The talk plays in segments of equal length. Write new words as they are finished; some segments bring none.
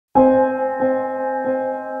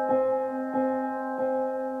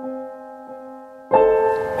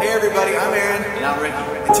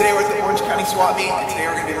And today we're at the Orange County Swap Meet, and today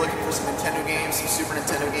we're going to be looking for some Nintendo games, some Super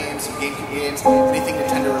Nintendo games, some GameCube games, anything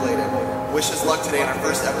Nintendo related. Wish us luck today on our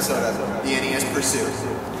first episode of the NES Pursuit.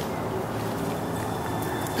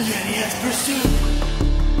 The NES Pursuit!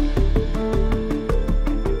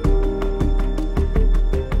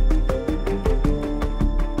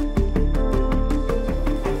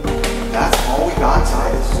 That's all we got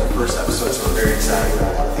today. This is our first episode, so we're very excited. We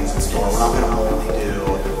have a lot of things in store. We're not going to only do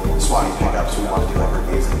swap pickups. We want to do like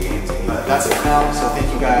reviews and games. But that's it for now. So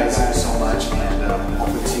thank you guys so much, and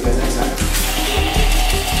hopefully see you guys next time.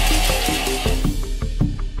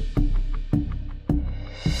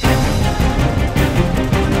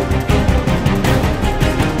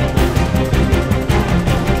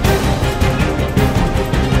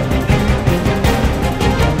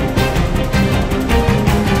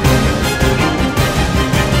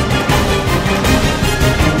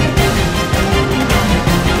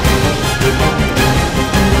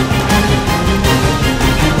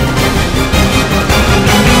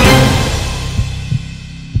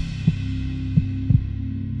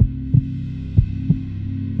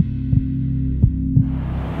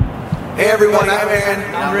 Hey everyone, I'm Aaron.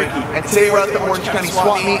 I'm Ricky. And today we're at the Orange County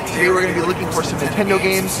Swap Meet. Today we're going to be looking for some Nintendo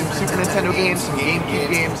games, some Super Nintendo games, some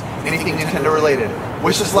GameCube games, anything Nintendo related.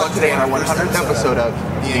 Wish us luck today on our 100th episode of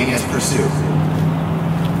the NES Pursuit.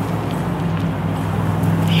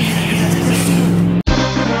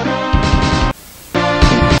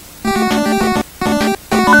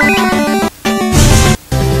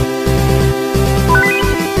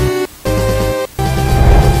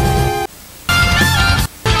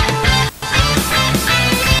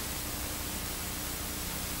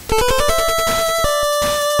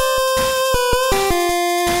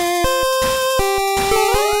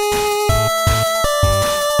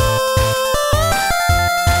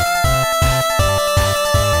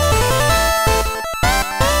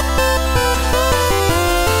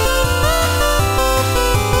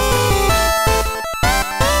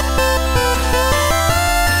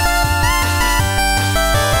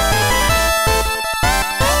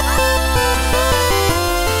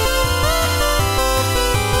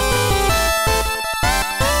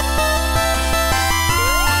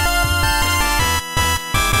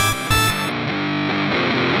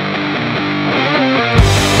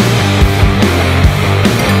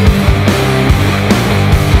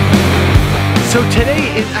 So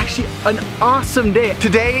today is actually an awesome day.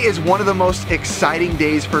 Today is one of the most exciting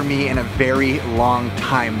days for me in a very long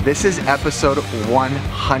time. This is episode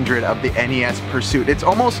 100 of the NES Pursuit. It's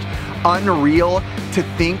almost unreal to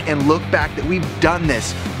think and look back that we've done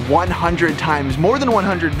this 100 times, more than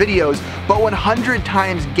 100 videos, but 100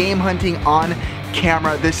 times game hunting on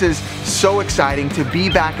camera. This is so exciting to be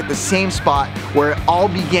back at the same spot where it all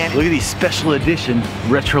began. Look at these special edition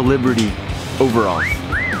Retro Liberty overalls.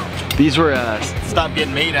 These were stopped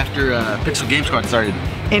getting made after Pixel Game Squad started.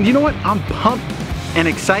 And you know what? I'm pumped and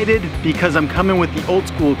excited because I'm coming with the old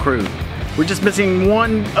school crew. We're just missing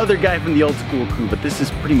one other guy from the old school crew, but this is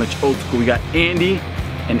pretty much old school. We got Andy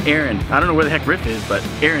and Aaron. I don't know where the heck Riff is, but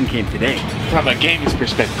Aaron came today. From a gaming's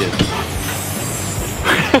perspective.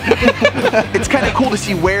 It's kind of cool to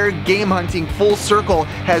see where game hunting full circle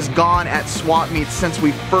has gone at swap meets since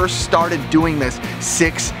we first started doing this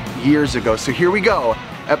 6 years ago. So here we go.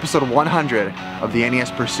 Episode 100 of the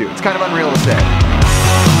NES Pursuit. It's kind of unreal to say.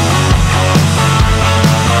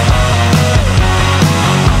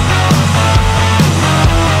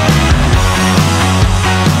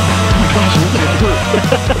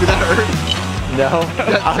 Did that hurt? No.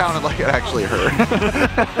 That sounded like it actually hurt.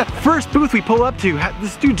 First booth we pull up to,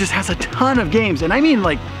 this dude just has a ton of games. And I mean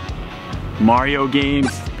like Mario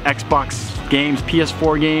games, Xbox games,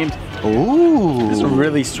 PS4 games. Ooh. This is a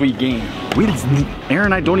really sweet game. Aaron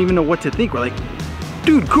and I don't even know what to think. We're like,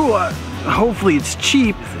 dude, cool. Hopefully it's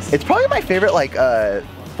cheap. It's probably my favorite, like,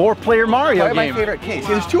 4-player Mario game. My favorite case.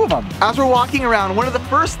 See, there's 2 of them. As we're walking around, one of the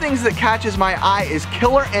first things that catches my eye is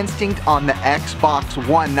Killer Instinct on the Xbox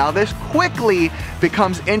One. Now this quickly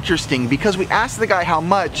becomes interesting because we asked the guy how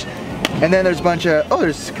much, and then there's a bunch of, oh,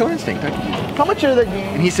 there's Killer Instinct. How much are the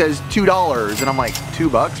games? And he says $2, and I'm like,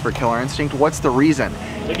 $2 for Killer Instinct? What's the reason?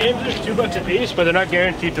 The games are $2 a piece, but they're not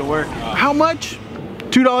guaranteed to work. How much?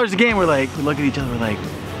 $2 a game. We're like, we look at each other, we're like,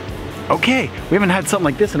 okay, we haven't had something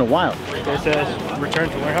like this in a while. It says return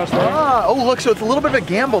to warehouse. Ah, oh look, so it's a little bit of a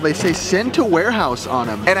gamble. They say send to warehouse on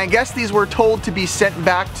them. And I guess these were told to be sent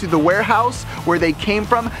back to the warehouse where they came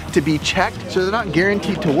from to be checked. So they're not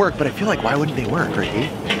guaranteed to work, but I feel like why wouldn't they work, Ricky?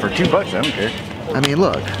 For $2, I don't care. I mean,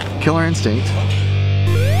 look, Killer Instinct.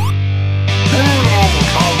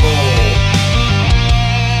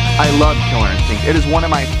 I love Killer Instinct. It is one of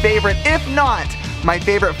my favorite, if not my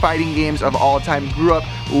favorite fighting games of all time. Grew up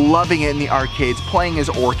loving it in the arcades, playing as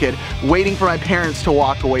Orchid, waiting for my parents to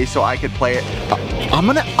walk away so I could play it. I'm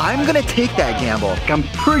gonna take that gamble. I'm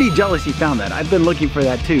pretty jealous he found that. I've been looking for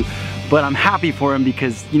that too, but I'm happy for him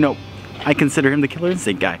because, you know, I consider him the Killer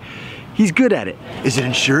Instinct guy. He's good at it. Is it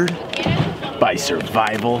insured? By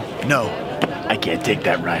survival? No. I can't take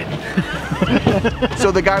that ride.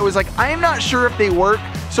 So the guy was like, I'm not sure if they work.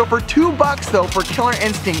 So for $2 though, for Killer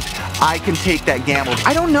Instinct, I can take that gamble.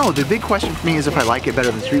 I don't know, the big question for me is if I like it better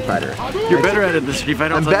than Street Fighter. You're better at it than Street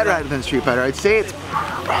Fighter? I'm better at it than Street Fighter. I'd say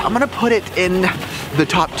I'm gonna put it in the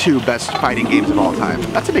top 2 best fighting games of all time.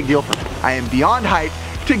 That's a big deal for me. I am beyond hyped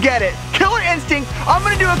to get it. Killer Instinct, I'm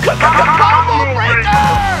gonna do a combo breaker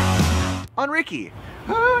on Ricky.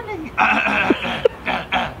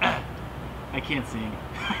 I can't sing.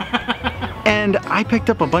 And I picked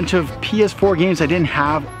up a bunch of PS4 games I didn't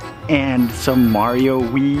have and some Mario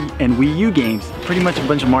Wii and Wii U games. Pretty much a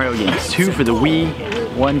bunch of Mario games. 2 for the Wii,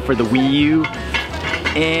 1 for the Wii U.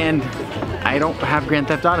 And I don't have Grand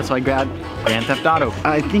Theft Auto, so I grabbed Grand Theft Auto.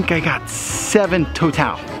 I think I got 7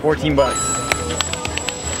 total. 14 bucks.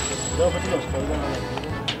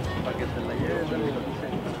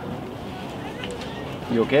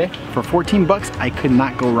 You okay? For 14 bucks, I could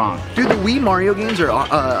not go wrong. Dude, the Wii Mario games are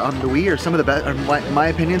on the Wii are some of the best, in my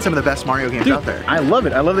opinion, some of the best Mario games out there. I love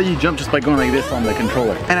it. I love that you jump just by going like this on the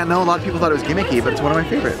controller. And I know a lot of people thought it was gimmicky, but it's one of my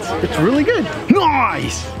favorites. It's really good.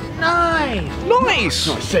 Nice! Nice! Nice!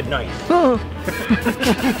 No, I said nice.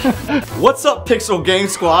 What's up, Pixel Game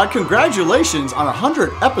Squad? Congratulations on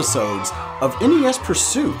 100 episodes of NES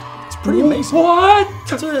Pursuit. It's pretty amazing. What?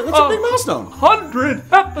 That's a big milestone.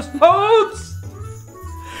 100 episodes?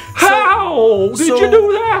 How did you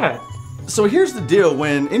do that? So here's the deal.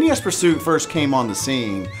 When NES Pursuit first came on the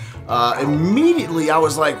scene, immediately I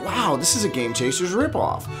was like, wow, this is a Game Chasers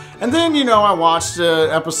ripoff. And then, you know, I watched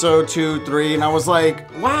episode 2, 3, and I was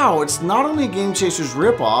like, wow, it's not only a Game Chasers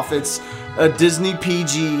ripoff, it's a Disney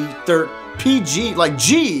PG, like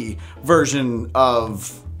G version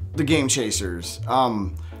of the Game Chasers.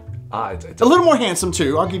 It's a little more handsome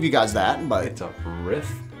too, I'll give you guys that, but it's a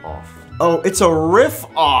riff off. Oh, it's a riff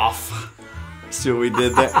off. See what we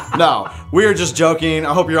did there? No, we are just joking.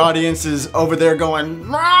 I hope your audience is over there going,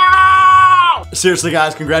 no! Seriously,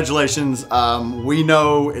 guys, congratulations. We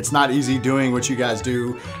know it's not easy doing what you guys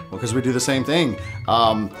do because we do the same thing.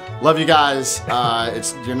 Love you guys.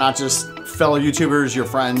 You're not just fellow YouTubers, you're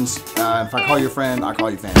friends. If I call you a friend, I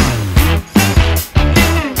call you family.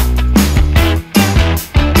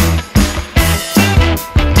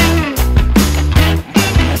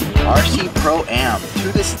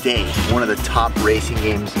 To this day, one of the top racing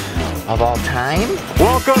games of all time.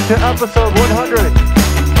 Welcome to episode 100.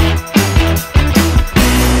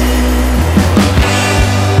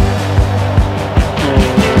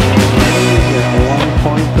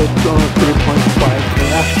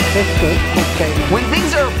 When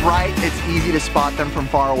things are bright, it's easy to spot them from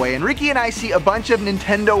far away, and Ricky and I see a bunch of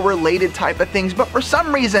Nintendo related type of things, but for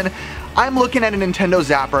some reason I'm looking at a Nintendo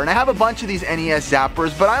Zapper, and I have a bunch of these NES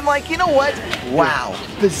Zappers, but I'm like, you know what? Wow,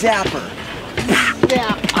 the Zapper.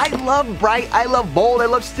 Yeah, I love bright, I love bold, I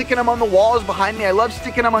love sticking them on the walls behind me, I love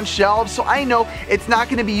sticking them on shelves, so I know it's not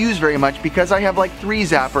going to be used very much because I have like 3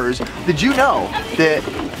 Zappers. Did you know that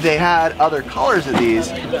they had other colors of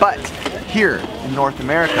these, but here in North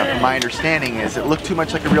America, from my understanding, is it looked too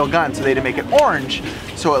much like a real gun, so they had to make it orange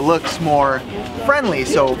so it looks more friendly,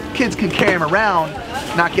 so kids can carry them around,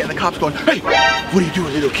 not getting the cops going, hey, what are you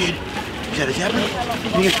doing, little kid? Is that a Zapper?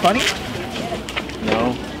 You think it's funny?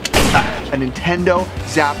 No. A Nintendo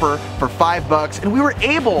Zapper for $5, and we were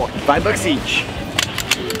able. $5 each.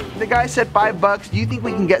 The guy said $5. Do you think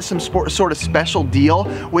we can get some sort of special deal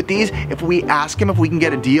with these? If we ask him if we can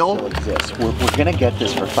get a deal? Look at this. We're gonna get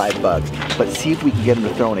this for $5, but see if we can get him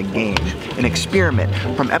to throw in a game, an experiment.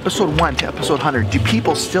 From episode 1 to episode 100, do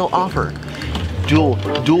people still offer dual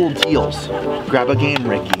deals? Grab a game,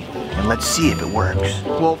 Ricky, and let's see if it works.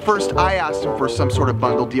 Well, first I asked him for some sort of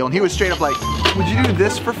bundle deal, and he was straight up like, would you do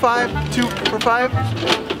this for $5? 2 for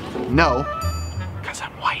 $5? No, because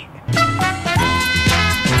I'm white.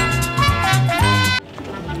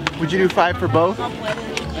 Would you do 5 for both?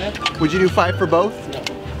 Would you do 5 for both?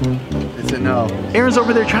 It's a no. Aaron's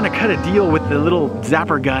over there trying to cut a deal with the little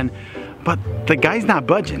Zapper gun, but the guy's not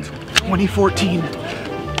budging. 2014,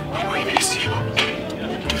 we miss you.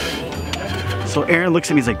 So Aaron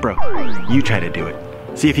looks at me, he's like, bro, you try to do it.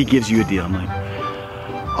 See if he gives you a deal. I'm like,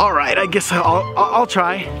 all right, I guess I'll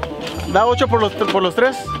try. Da 8 por los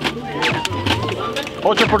 3?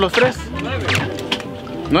 8 por los 3?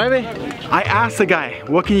 9? I asked the guy,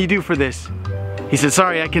 what can you do for this? He said,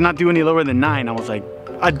 sorry, I cannot do any lower than 9. I was like,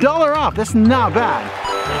 $1 off, that's not bad.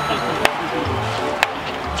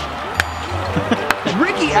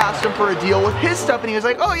 Ricky asked him for a deal with his stuff and he was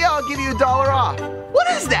like, oh yeah, I'll give you $1 off.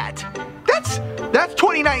 What is that? That's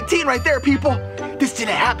 2019 right there, people. This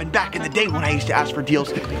didn't happen back in the day when I used to ask for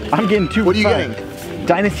deals. I'm getting 2. What are you getting?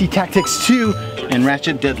 Dynasty Tactics 2 and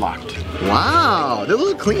Ratchet Deadlocked. Wow, they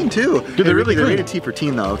look clean too. Dude, they're really They're clean. rated T for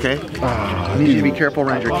teen though, okay? I need you to be careful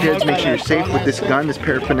around your kids. Make sure you're safe with this gun, this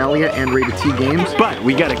paraphernalia, and rated T games. But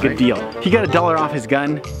we got a good deal. He got $1 off his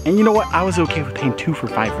gun, and you know what? I was okay with paying 2 for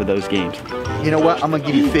 5 for those games. You know what? I'm gonna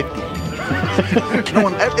give you 50.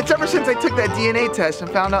 It's ever since I took that DNA test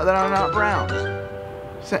and found out that I'm not brown.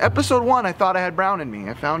 So episode 1, I thought I had brown in me.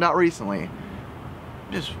 I found out recently.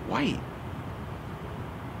 I'm just white.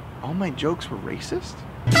 All my jokes were racist?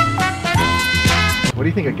 What do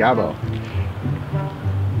you think of Gabo?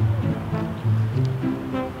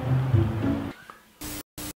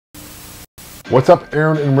 What's up,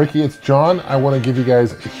 Aaron and Ricky? It's John. I want to give you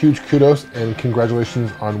guys a huge kudos and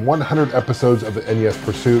congratulations on 100 episodes of the NES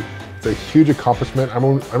Pursuit. It's a huge accomplishment. I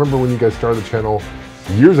remember when you guys started the channel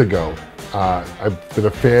years ago. I've been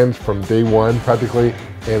a fan from day one practically,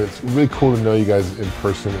 and it's really cool to know you guys in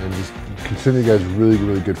person and just consider you guys really,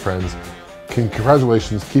 really good friends.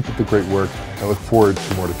 Congratulations, keep up the great work. I look forward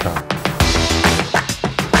to more to come.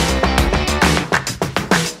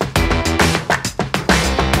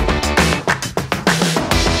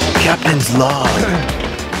 Captain's log.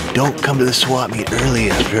 Don't come to the swap meet early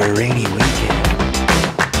after a rainy weekend.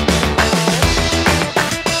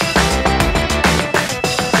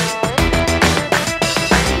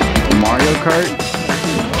 Mario Kart.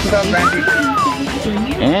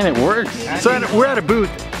 And it works. So we're at a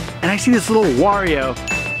booth, and I see this little Wario,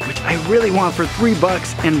 which I really want for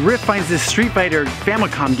 $3, and Riff finds this Street Fighter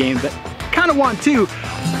Famicom game that I kind of want too.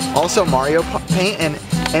 Also Mario Paint and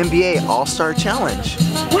NBA All-Star Challenge.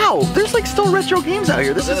 Wow, there's like still retro games out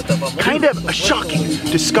here. This is kind of a shocking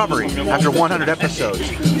discovery after 100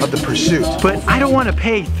 episodes of The Pursuit. But I don't want to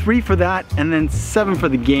pay 3 for that and then 7 for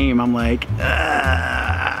the game. I'm like,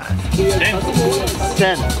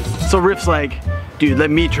 10. So Riff's like, dude, let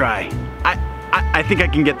me try. I think I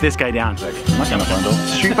can get this guy down. I'm not gonna bundle.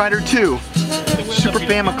 Street Fighter 2, Super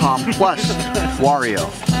Famicom plus Wario.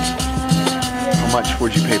 How much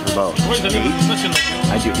would you pay for both? 8?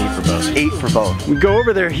 I do 8 for both. 8 for both. We go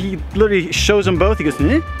over there, he literally shows them both. He goes,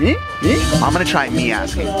 eh? I'm gonna try me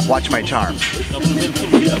asking. Watch my charm.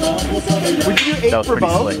 Would you do 8 for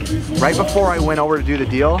both? Slick. Right before I went over to do the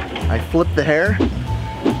deal, I flipped the hair.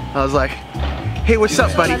 I was like, hey, what's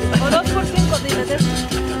up, buddy?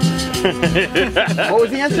 What was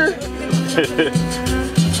the answer?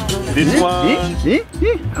 This one. I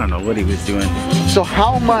don't know what he was doing. So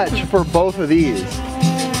how much for both of these?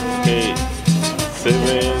 8,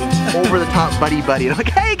 7. Over the top buddy. I'm like,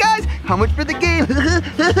 hey guys, how much for the game?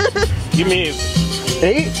 Give me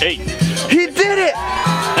 8? 8. He did it!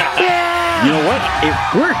 Yeah! You know what? It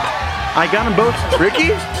worked. I got them both.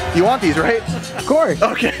 Ricky, you want these, right? Of course.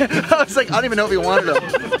 Okay. I was like, I don't even know if he wanted them.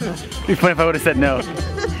 It'd be funny if I would have said no.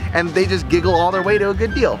 And they just giggle all their way to a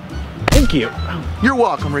good deal. Thank you. You're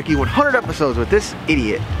welcome, Ricky. 100 episodes with this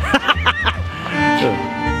idiot.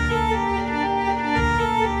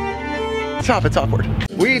 Stop, it's awkward.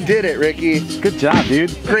 We did it, Ricky. Good job,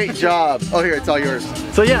 dude. Great job. Oh, here, it's all yours.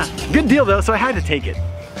 So yeah, good deal though, so I had to take it.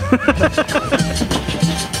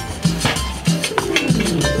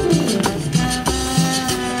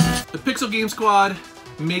 The Pixel Game Squad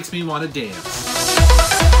makes me want to dance.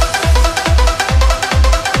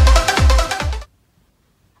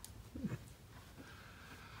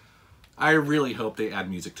 I really hope they add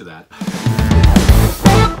music to that.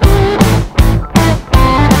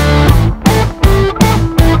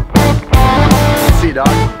 See you, dog.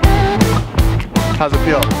 How's it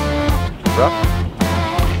feel? Rough?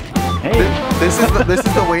 Hey. This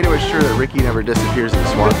is the way to assure that Ricky never disappears in the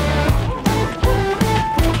swamp.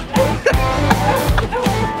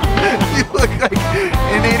 You look like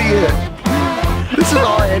an idiot. This is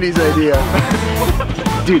all Andy's idea.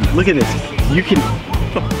 Dude, look at this. You can...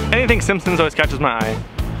 Anything Simpsons always catches my eye.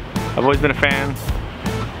 I've always been a fan.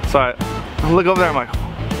 So I look over there, I'm like,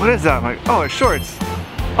 what is that? I'm like, oh, it's shorts.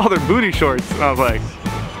 Oh, they're booty shorts. And I was like,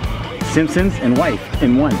 Simpsons and wife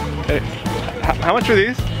in one. hey, how much are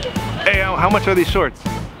these? Hey, how much are these shorts?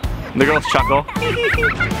 And the girls chuckle.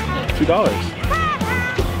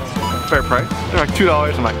 $2. Fair price. They're like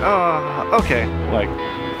 $2. I'm like, oh, okay. Like,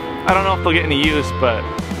 I don't know if they'll get any use, but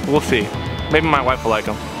we'll see. Maybe my wife will like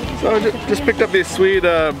them. So I just picked up these sweet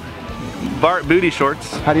Bart booty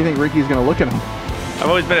shorts. How do you think Ricky's gonna look at him? I've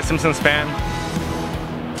always been a Simpsons fan.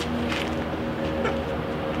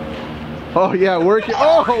 Oh yeah, working.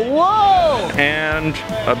 Oh, whoa! And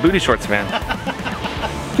a booty shorts fan.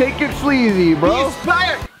 Take it sleazy, bro. He's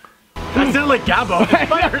fired! That sounded like Gabo.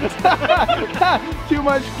 Too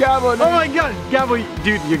much Gabo. Oh my god, Gabo,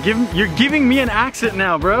 dude, you're giving me an accent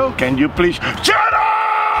now, bro. Can you please shut up?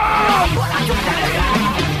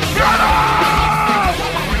 Shut up!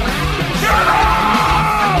 Shut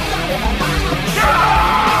up! Shut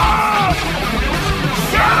up!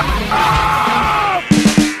 Shut up!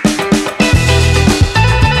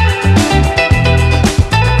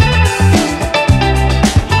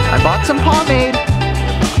 I bought some pomade.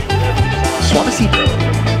 Suavecito.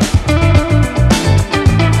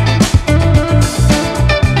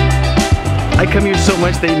 I come here so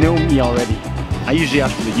much they know me already. I usually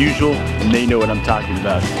ask for the usual and they know what I'm talking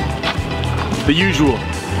about. The usual.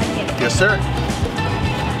 Yes, sir.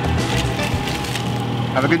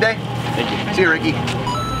 Have a good day. Thank you. See you, Ricky.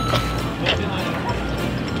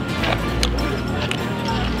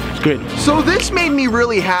 It's good. So this made me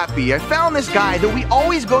really happy. I found this guy that we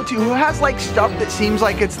always go to who has like stuff that seems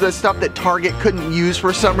like it's the stuff that Target couldn't use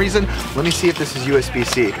for some reason. Let me see if this is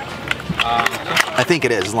USB-C. I think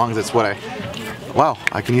it is, as long as it's what I... Wow,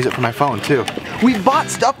 I can use it for my phone too. We've bought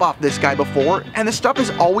stuff off this guy before, and the stuff has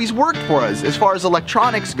always worked for us as far as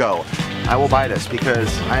electronics go. I will buy this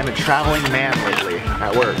because I am a traveling man lately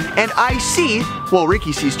at work. And I see, well,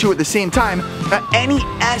 Ricky sees too at the same time, a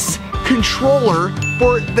NES controller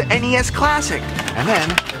for the NES Classic. And then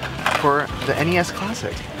for the NES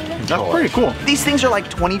Classic. That's pretty cool. These things are like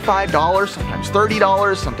 $25, sometimes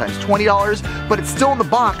 $30, sometimes $20, but it's still in the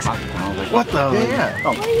box. What the? Yeah.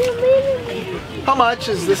 Oh. How much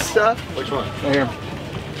is this stuff? Which one? Right here.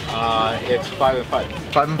 It's 5 and 5.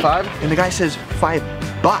 5 and 5? And the guy says $5.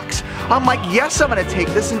 I'm like, yes, I'm gonna take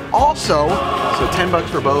this, and also, so $10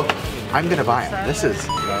 for both. I'm gonna buy them. This is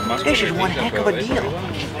one heck of a deal.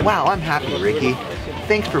 Wow, I'm happy, Ricky.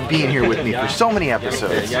 Thanks for being here with me for so many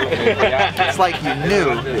episodes. It's like you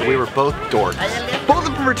knew that we were both dorks. Both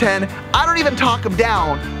of them for 10. I don't even talk them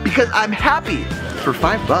down because I'm happy for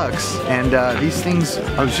 $5. And these things,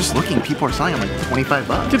 I was just looking, people are selling them like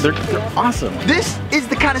 $25. Dude, they're awesome. This is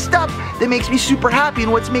the kind of stuff that makes me super happy,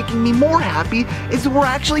 and what's making me more happy is that we're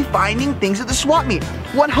actually finding things at the swap meet.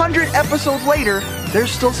 100 episodes later,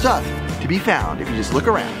 there's still stuff to be found if you just look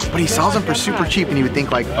around. But he sells them for super cheap, and you would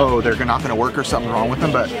think like, oh, they're not gonna work or something wrong with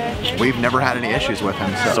them, but we've never had any issues with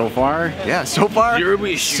them. So far? Yeah, so far,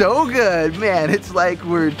 so good. Man, it's like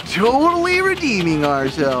we're totally redeeming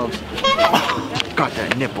ourselves. Oh, got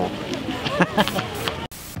that nipple.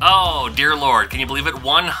 Oh, dear Lord, can you believe it?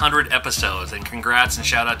 100 episodes, and congrats and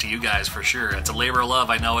shout out to you guys for sure. It's a labor of love,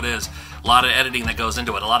 I know it is. A lot of editing that goes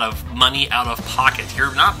into it, a lot of money out of pocket.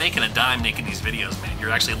 You're not making a dime making these videos, man. You're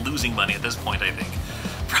actually losing money at this point, I think,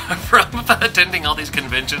 from attending all these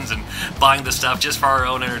conventions and buying the stuff just for our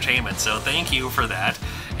own entertainment. So thank you for that.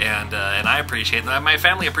 And I appreciate that. My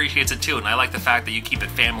family appreciates it too, and I like the fact that you keep it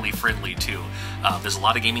family friendly too. There's a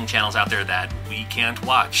lot of gaming channels out there that we can't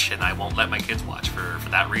watch, and I won't let my kids watch for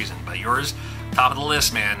that reason. But yours, top of the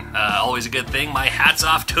list, man. Always a good thing. My hat's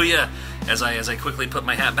off to you as I quickly put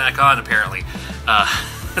my hat back on, apparently.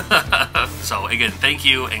 So again, thank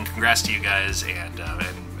you and congrats to you guys, and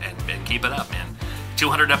keep it up, man.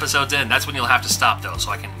 200 episodes in, that's when you'll have to stop though, so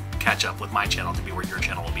I can catch up with my channel to be where your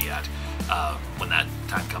channel will be at when that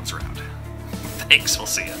time comes around. Thanks, we'll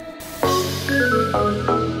see ya.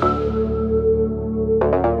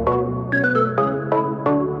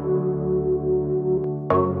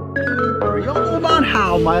 About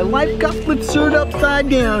how my life got flipped upside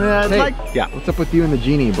down. Hey, like, yeah, what's up with you and the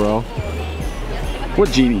genie, bro? What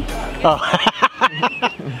genie? Oh.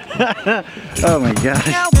 Oh my gosh.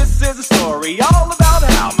 Now this is a story all about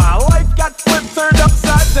how my life got flipped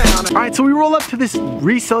upside down. All right, so we roll up to this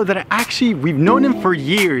reseller that we've known him for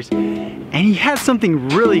years, and he had something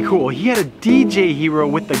really cool. He had a DJ Hero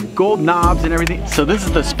with the gold knobs and everything. So this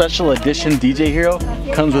is the special edition DJ Hero.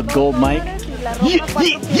 Comes with gold mic.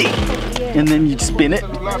 And then you spin it.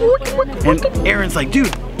 And Aaron's like,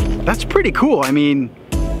 dude, that's pretty cool. I mean,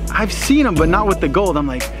 I've seen them, but not with the gold. I'm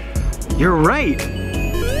like, you're right.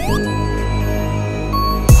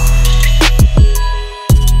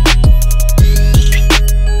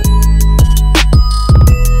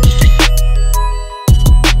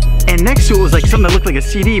 And next to it was like something that looked like a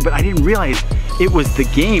CD, but I didn't realize it was the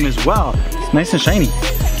game as well. It's nice and shiny.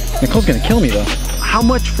 Nicole's gonna kill me though. How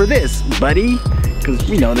much for this, buddy? Because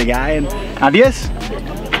we know the guy. And adios.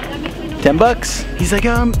 10 bucks. He's like,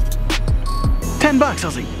 10 bucks. I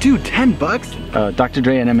was like, dude, 10 bucks? Dr.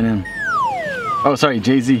 Dre and Eminem. Oh, sorry,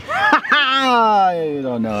 Jay-Z. I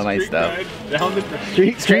don't know my stuff.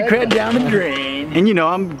 Street cred down the drain. And you know,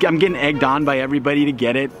 I'm getting egged on by everybody to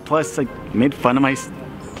get it. Plus, I made fun of my...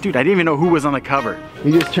 Dude, I didn't even know who was on the cover.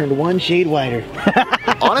 You just turned one shade whiter.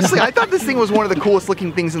 Honestly, I thought this thing was one of the coolest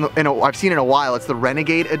looking things I've seen in a while. It's the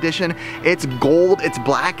Renegade edition. It's gold, it's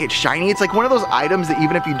black, it's shiny. It's like one of those items that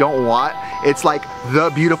even if you don't want, it's like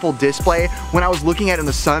the beautiful display. When I was looking at it in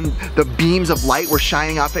the sun, the beams of light were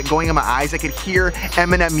shining off it, going in my eyes. I could hear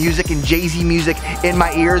Eminem music and Jay-Z music in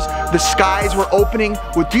my ears. The skies were opening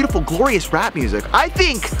with beautiful, glorious rap music. I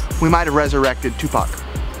think we might have resurrected Tupac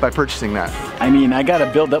by purchasing that. I mean, I gotta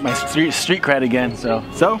build up my street cred again, so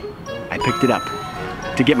I picked it up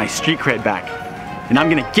to get my street cred back. And I'm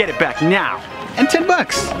gonna get it back now. And 10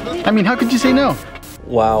 bucks. I mean, how could you say no?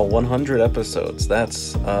 Wow, 100 episodes.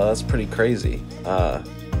 That's pretty crazy.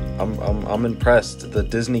 I'm impressed. The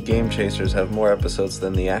Disney Game Chasers have more episodes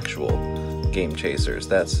than the actual Game Chasers.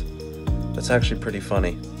 That's actually pretty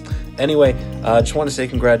funny. Anyway, just want to say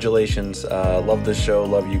congratulations. Love this show,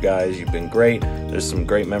 love you guys. You've been great. There's some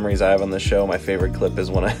great memories I have on the show. My favorite clip is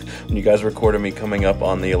when you guys recorded me coming up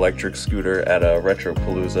on the electric scooter at a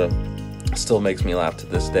Retropalooza. Still makes me laugh to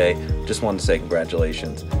this day. Just wanted to say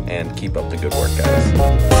congratulations and keep up the good work, guys.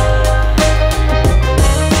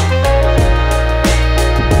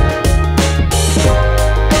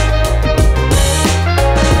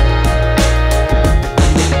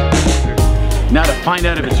 Now to find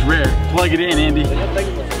out if it's rare, plug it in, Andy.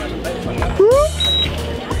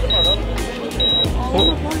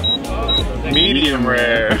 Medium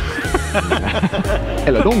rare.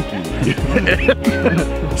 Hello, donkey.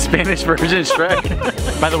 Spanish version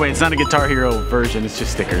Shrek. By the way, it's not a Guitar Hero version, it's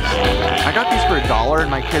just stickers. I got these for $1 and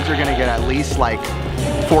my kids are gonna get at least like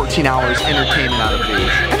 14 hours entertainment out of these.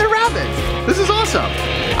 And they're Rabbids. This is awesome.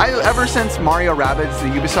 Ever since Mario Rabbids, the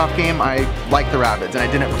Ubisoft game, I like the Rabbids and I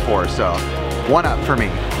didn't before, so 1 up for me.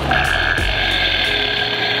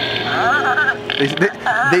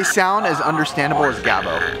 They sound as understandable as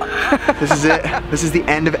Gabbo. This is it. This is the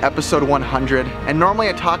end of episode 100. And normally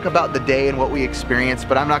I talk about the day and what we experienced,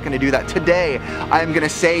 but I'm not going to do that. Today, I am going to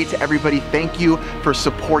say to everybody, thank you for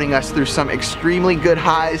supporting us through some extremely good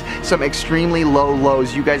highs, some extremely low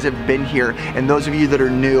lows. You guys have been here, and those of you that are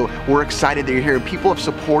new, we're excited that you're here. People have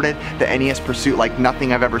supported the NES Pursuit like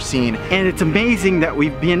nothing I've ever seen. And it's amazing that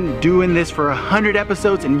we've been doing this for 100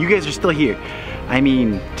 episodes and you guys are still here. I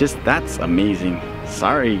mean, that's amazing.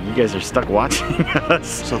 Sorry, you guys are stuck watching us.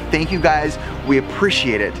 So thank you guys, we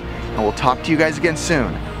appreciate it, and we'll talk to you guys again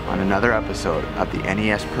soon on another episode of the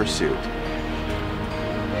NES Pursuit.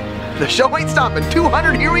 The show ain't stopping,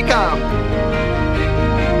 200, here we come!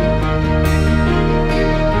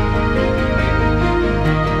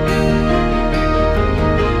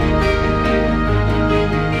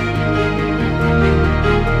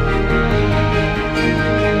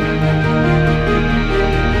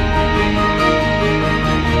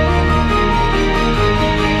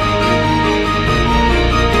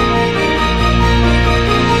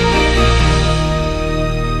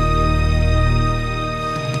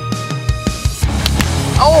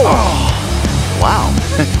 Wow.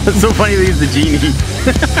 It's so funny they use the genie.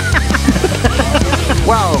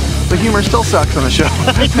 Wow, the humor still sucks on the show.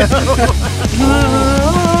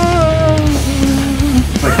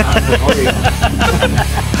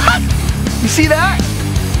 You see that?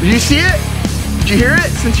 Did you see it? Did you hear it?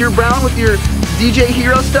 Since you're brown with your DJ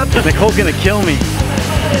Hero stuff? Nicole's gonna kill me.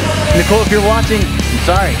 Nicole, if you're watching, I'm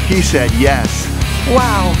sorry. He said yes.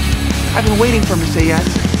 Wow. I've been waiting for him to say yes.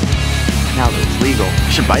 Now that it's legal. I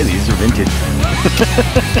should buy these, they're vintage.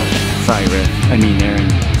 Sorry, Aaron.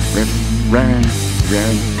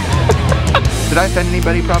 Did I offend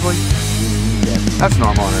anybody, probably? Yeah. That's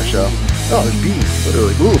normal on our show. Oh, there's bees,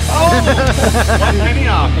 literally. Ooh. Oh! 1 penny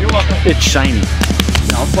off, you're welcome. It's shiny.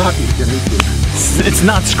 I'll slap you. It's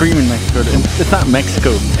not screaming Mexico. It's not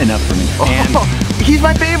Mexico enough for me. Oh, and he's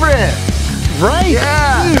my favorite. Right.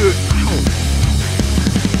 Yeah. Dude.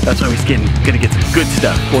 That's why we're gonna get some good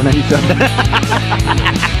stuff. $4.97.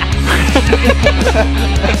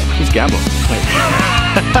 Who's Gabbo? Wait.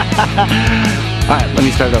 Alright, let me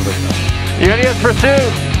start over. You ready to pursue?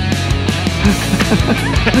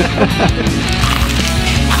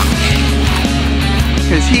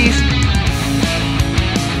 Because he's...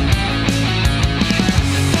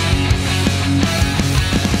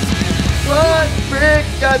 What frick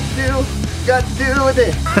got to do with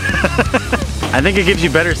it? I think it gives you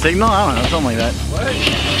better signal. I don't know, something like that. What?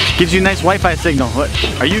 Gives you a nice Wi-Fi signal. What?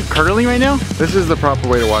 Are you curling right now? This is the proper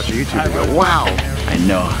way to watch a YouTube video. Wow. I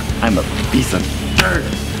know. I'm a piece of dirt.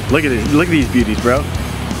 Look at this. Look at these beauties, bro.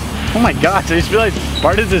 Oh my gosh! I just realized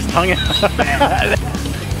Bart has his tongue out.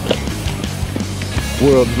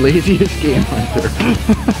 World's laziest game hunter.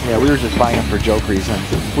 Yeah, we were just buying them for joke reasons.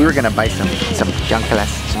 We were gonna buy some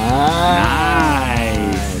junkless.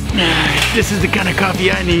 Nice. This is the kind of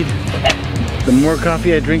coffee I need. The more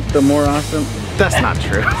coffee I drink, the more awesome. That's not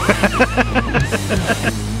true.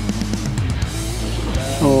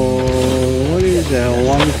 Oh, what is that?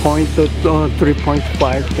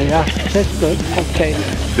 3.5. Yeah, that's good. Okay.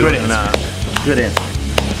 Good enough. Good answer.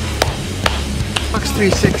 Xbox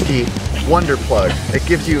 360 Wonder Plug. It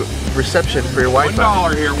gives you reception for your Wi-Fi.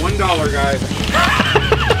 $1 here, $1 guys.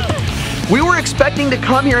 We were expecting to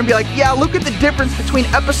come here and be like, yeah, look at the difference between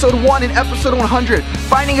episode 1 and episode 100.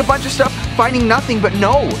 Finding a bunch of stuff, finding nothing, but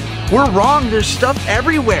no, we're wrong. There's stuff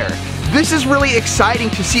everywhere. This is really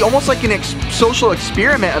exciting to see, almost like an social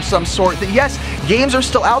experiment of some sort, that yes, games are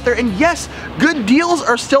still out there, and yes, good deals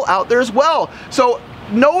are still out there as well. So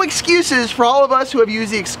no excuses for all of us who have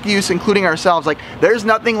used the excuse, including ourselves, like there's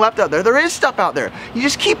nothing left out there. There is stuff out there. You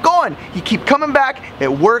just keep going. You keep coming back.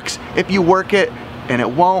 It works if you work it, and it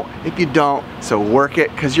won't if you don't. So work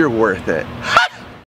it, because you're worth it.